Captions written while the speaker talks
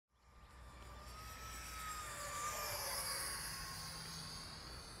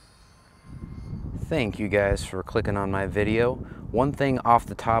Thank you guys for clicking on my video. One thing off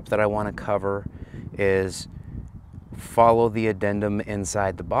the top that I want to cover is follow the addendum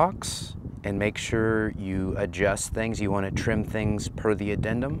inside the box and make sure you adjust things. You want to trim things per the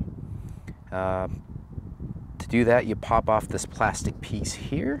addendum. To do that, you pop off this plastic piece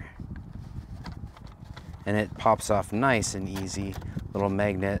here and it pops off nice and easy, little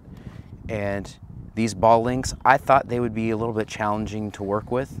magnet. And these ball links, I thought they would be a little bit challenging to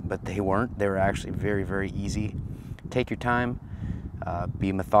work with, but they weren't. They were actually very, very easy. Take your time,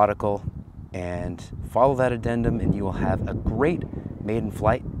 be methodical, and follow that addendum, and you will have a great maiden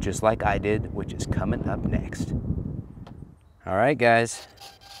flight, just like I did, which is coming up next. All right, guys.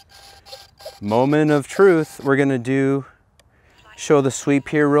 Moment of truth. We're gonna show the sweep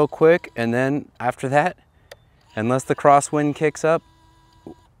here real quick, and then after that, unless the crosswind kicks up,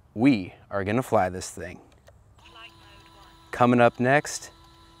 we are gonna fly this thing. Coming up next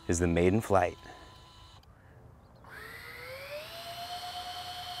is the maiden flight.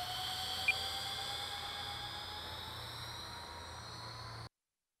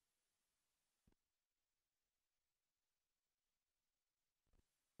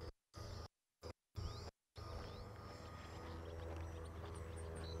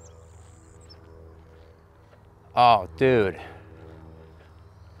 Oh, dude.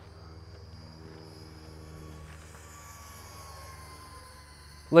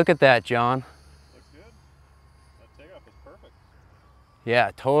 Look at that, John. Looks good. That takeoff is perfect.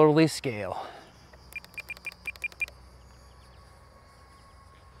 Yeah, totally scale.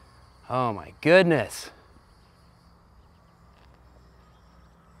 Oh my goodness.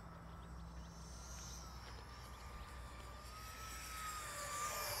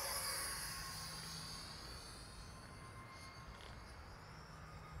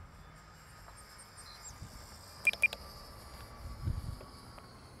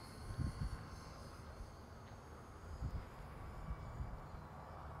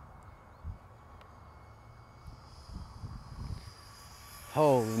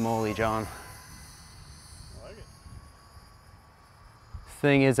 Holy moly, John. I like it.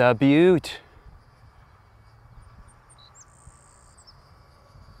 Thing is a beaut.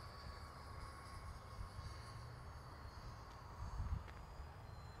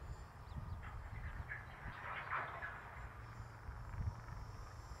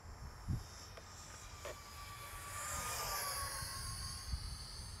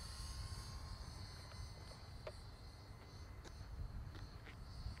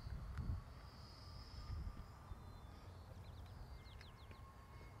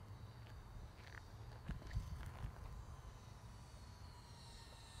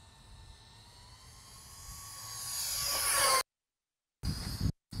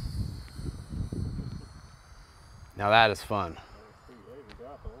 Now that is fun.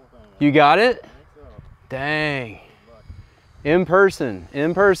 You got it? Dang. In person,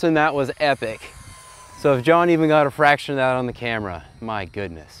 that was epic. So if John even got a fraction of that on the camera, my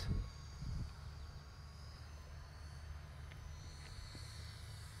goodness.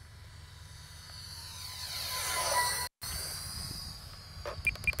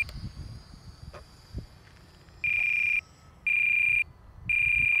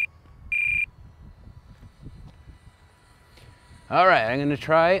 All right, I'm gonna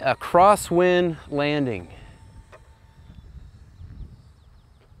try a crosswind landing.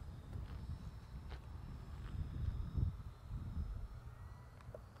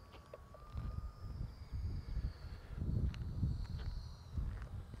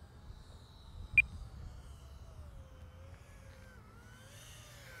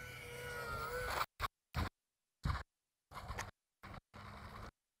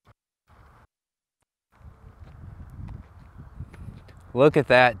 Look at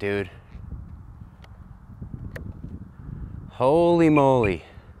that, dude. Holy moly.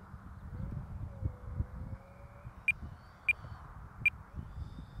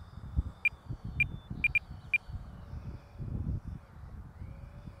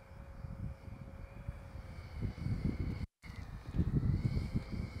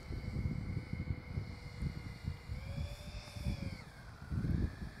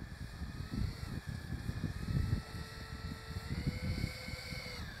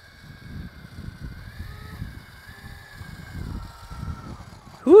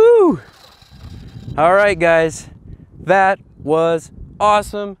 Woo! All right, guys, that was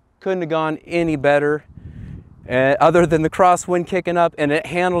awesome. Couldn't have gone any better, other than the crosswind kicking up, and it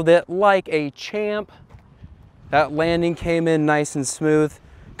handled it like a champ. That landing came in nice and smooth.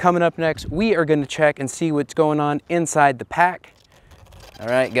 Coming up next, we are going to check and see what's going on inside the pack. All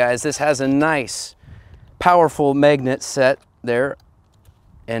right, guys, this has a nice, powerful magnet set there,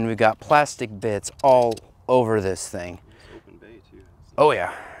 And we've got plastic bits all over this thing. Open bay too. Oh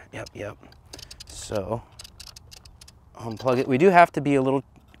yeah, yep. So, unplug it. We do have to be a little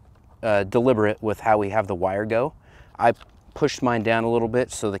deliberate with how we have the wire go. I pushed mine down a little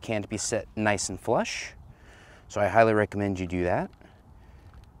bit so the can be set nice and flush. So I highly recommend you do that.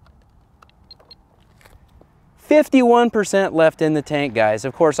 51% left in the tank, guys.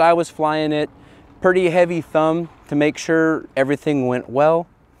 Of course, I was flying it pretty heavy thumb to make sure everything went well.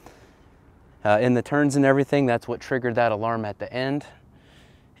 In the turns and everything, that's what triggered that alarm at the end.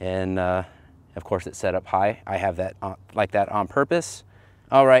 And of course, it's set up high. I have that like that on purpose.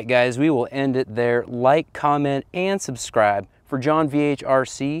 All right, guys, we will end it there. Like, comment, and subscribe. For John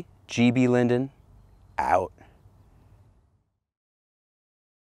VHRC, GBLynden, out.